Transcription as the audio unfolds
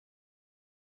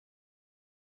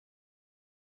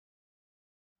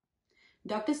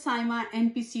Doctor Saima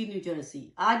NPC new Jersey.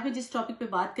 आज मैं जिस टॉपिक पे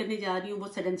बात करने जा रही हूँ वो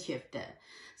सडन शिफ्ट है।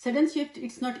 Sudden shift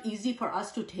it's not easy for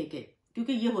us to take it,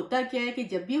 क्योंकि ये होता क्या है कि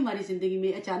जब भी हमारी जिंदगी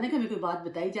में अचानक हमें कोई बात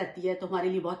बताई जाती है तो हमारे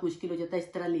लिए बहुत मुश्किल हो जाता है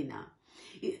इस तरह लेना।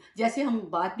 जैसे हम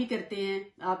बात भी करते हैं,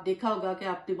 आप देखा होगा कि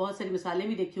आपने बहुत सारी मिसालें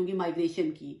भी देखी होंगी माइग्रेशन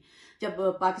की। जब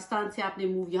पाकिस्तान से आपने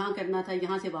मूव यहाँ करना था,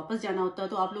 यहाँ से वापस जाना होता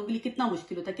तो आप लोगों के लिए कितना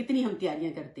मुश्किल होता है, कितनी हम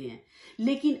तैयारियां करते हैं।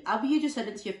 लेकिन अब ये जो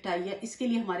सडन शिफ्ट आई है इसके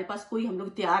लिए हमारे पास कोई, हम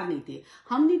लोग तैयार नहीं थे।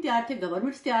 हम नहीं तैयार थे,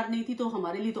 गवर्नमेंट तैयार नहीं थी, तो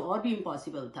हमारे लिए तो और भी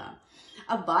इम्पॉसिबल था।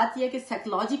 अब बात यह है कि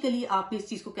साइकोलॉजिकली आपने इस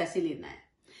चीज को कैसे लेना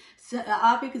है।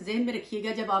 आप एक ज़हन में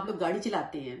रखिएगा, जब आप लोग गाड़ी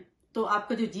चलाते हैं तो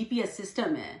आपका जो GPS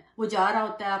सिस्टम है वो जा रहा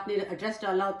होता है, आपने एड्रेस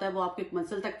डाला होता है, वो आपको एक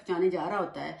मंजिल तक पहुंचाने जा रहा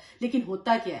होता है। लेकिन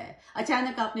होता क्या है,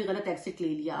 अचानक आपने गलत एग्जिट ले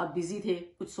लिया, आप बिजी थे,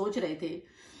 कुछ सोच रहे थे,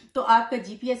 तो आपका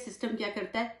GPS सिस्टम क्या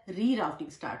करता है, रीराउटिंग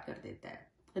स्टार्ट कर देता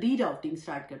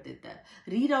है।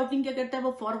 रीराउटिंग क्या करता है,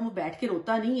 वो फौरन वो बैठ के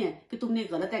रोता नहीं है कि तुमने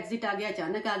गलत एग्जिट आ गया,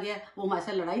 अचानक आ गया, वो हमारे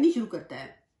साथ लड़ाई नहीं शुरू करता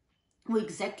है। वो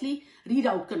एग्जैक्टली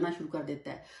रीराउट करना शुरू कर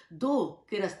देता है। दो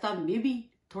कि रास्ता में भी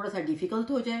थोड़ा सा डिफिकल्ट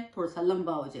हो जाए, थोड़ा सा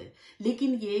लंबा हो जाए,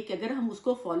 लेकिन ये कि अगर हम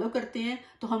उसको फॉलो करते हैं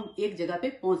तो हम एक जगह पे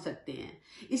पहुंच सकते हैं।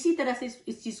 इसी तरह से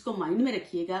इस चीज को माइंड में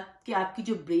रखिएगा कि आपकी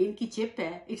जो ब्रेन की चिप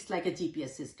है it's like a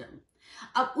GPS system.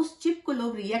 अब उस चिप को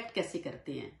लोग रिएक्ट कैसे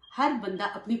करते हैं, हर बंदा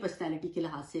अपनी पर्सनैलिटी के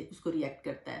लिहाज से उसको रिएक्ट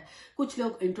करता है। कुछ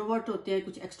लोग इंट्रोवर्ट होते हैं,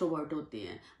 कुछ एक्सट्रोवर्ट होते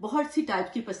हैं, बहुत सी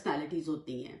टाइप की पर्सनैलिटीज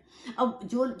होती हैं। अब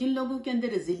जिन लोगों के अंदर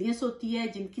रेजिलियंस होती है,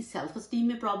 जिनकी सेल्फ एस्टीम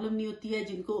में प्रॉब्लम नहीं होती है,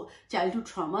 जिनको चाइल्डहुड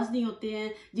ट्रॉमास नहीं होते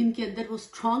हैं, जिनके अंदर वो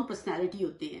स्ट्रांग पर्सनैलिटी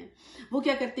होते हैं, वो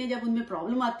क्या करते हैं, जब उनमें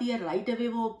प्रॉब्लम आती है राइट अवे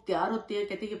वो तैयार होते हैं,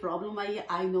 कहते हैं कि प्रॉब्लम आई है,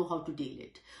 I know how to deal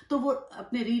it, तो वो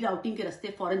अपने रीराउटिंग के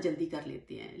रास्ते फौरन जल्दी कर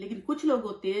लेते हैं। लेकिन कुछ लोग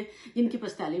होते हैं जिनकी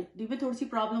पर्सनैलिटी में थोड़ी सी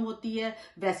प्रॉब्लम होती है,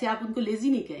 वैसे आप उनको लेजी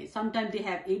नहीं कहें, sometime they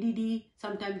have ADD,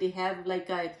 sometime they have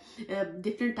like a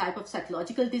different type of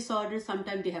psychological disorder,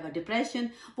 sometime they have a depression.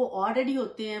 वो ऑलरेडी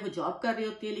होते हैं, वो जॉब कर रहे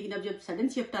होते हैं, लेकिन अब जब सडन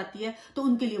शिफ्ट आती है तो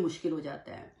उनके लिए मुश्किल हो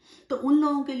जाता है। तो उन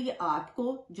लोगों के लिए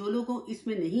आपको, जो लोग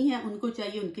इसमें नहीं है उनको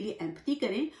चाहिए, उनके लिए एम्पैथी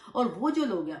करें, और वो जो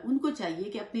लोग हैं उनको चाहिए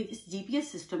कि अपने इस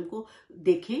GPS सिस्टम को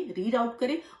देखें, रीड आउट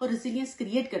करें और रेजिलियंस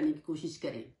क्रिएट करने की कोशिश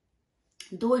करें।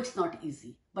 दो it's not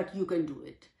easy but you can do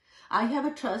it. I have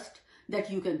a trust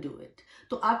that you can do it.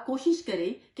 तो आप कोशिश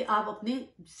करें कि आप अपने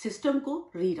सिस्टम को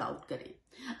रीड आउट करें।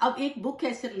 अब एक बुक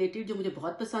है इससे रिलेटेड जो मुझे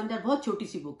बहुत पसंद है, बहुत छोटी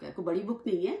सी बुक है, कोई बड़ी बुक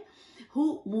नहीं है,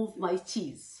 हु मूव माई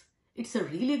चीज। It's a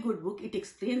really good book. It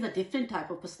explains the different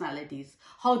type of personalities,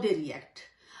 how they react.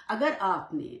 अगर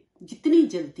आपने जितनी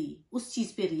जल्दी उस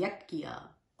चीज पे रिएक्ट किया,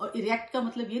 और रिएक्ट का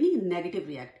मतलब ये नहीं नेगेटिव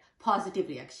रिएक्ट, पॉजिटिव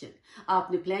रिएक्शन,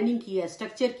 आपने प्लानिंग किया है,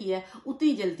 स्ट्रक्चर किया है,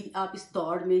 उतनी जल्दी आप इस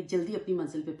दौड़ में जल्दी अपनी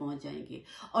मंजिल पे पहुंच जाएंगे।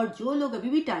 और जो लोग अभी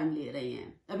भी टाइम ले रहे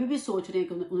हैं, अभी भी सोच रहे हैं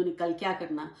कि उन्होंने कल क्या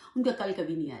करना, उनका कल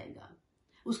कभी नहीं आएगा।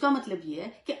 उसका मतलब ये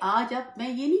है कि आज आप, मैं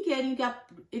ये नहीं कह रही हूं कि आप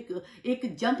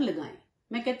एक जंप लगाएं,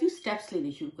 मैं कहती हूँ स्टेप्स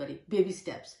लेने शुरू करें, बेबी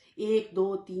स्टेप्स, 1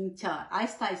 2 3 4,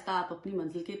 आहिस्ता आहिस्ता आप अपनी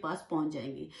मंजिल के पास पहुंच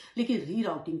जाएंगे, लेकिन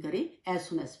रीराउटिंग करें एज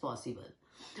सुन एज पॉसिबल।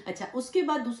 अच्छा, उसके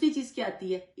बाद दूसरी चीज क्या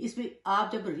आती है इसमें,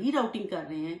 आप जब रीराउटिंग कर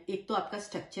रहे हैं, एक तो आपका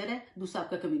स्ट्रक्चर है, दूसरा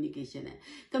आपका कम्युनिकेशन है।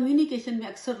 कम्युनिकेशन में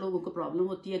अक्सर लोगों को प्रॉब्लम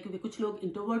होती है, क्योंकि कुछ लोग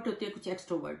इंट्रोवर्ट होते हैं, कुछ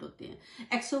एक्सट्रोवर्ट होते हैं।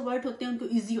 एक्सट्रोवर्ट होते हैं, उनको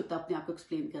ईजी होता है अपने आप को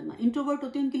एक्सप्लेन करना, इंट्रोवर्ट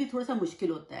होते हैं उनके लिए थोड़ा सा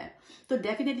मुश्किल होता है। तो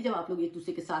डेफिनेटली जब आप लोग एक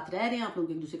दूसरे के साथ रह रहे हैं, आप लोगों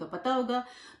को एक दूसरे का पता होगा,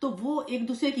 तो वो एक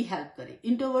दूसरे की हेल्प करें,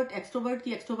 इंट्रोवर्ट एक्सट्रोवर्ट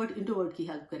की, एक्सट्रोवर्ट इंट्रोवर्ट की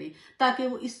हेल्प करें, ताकि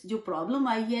वो इस जो प्रॉब्लम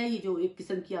आई है, ये जो एक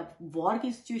किस्म की आप वॉर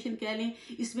की सिचुएशन कह लें,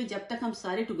 इसमें जब तक हम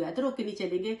सारे टुगेदर होकर नहीं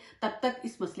चलेंगे तब तक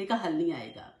इस मसले का हल नहीं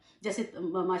आएगा। जैसे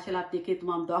माशाल्लाह आप देखें,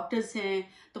 तमाम डॉक्टर्स हैं,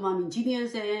 तमाम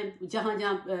इंजीनियर्स हैं, जहां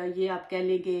जहां ये आप कह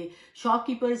लेंगे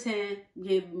शॉपकीपर्स हैं,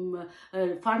 ये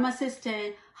फार्मासिस्ट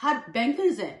हैं, हर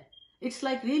बैंकर्स हैं। It's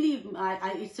like really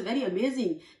it's very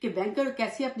amazing कि बैंकर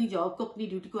कैसे अपनी जॉब को, अपनी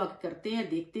ड्यूटी को आगे करते हैं,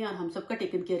 देखते हैं, और हम सबका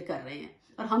टेकन केयर कर रहे हैं,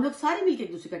 और हम लोग सारे मिलकर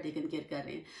एक दूसरे का टेकन केयर कर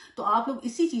रहे हैं। तो आप लोग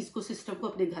इसी चीज को, सिस्टम को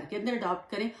अपने घर के अंदर अडॉप्ट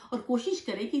करें और कोशिश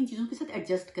करें कि इन चीजों के साथ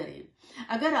एडजस्ट करें।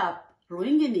 अगर आप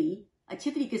रोएंगे नहीं,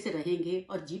 अच्छे तरीके से रहेंगे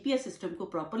और GPS सिस्टम को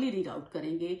प्रॉपरली रीड आउट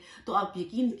करेंगे, तो आप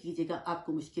यकीन कीजिएगा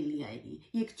आपको मुश्किल नहीं आएगी।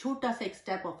 ये एक छोटा सा एक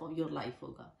स्टेप ऑफ योर लाइफ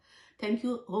होगा। Thank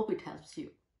you, hope it helps you.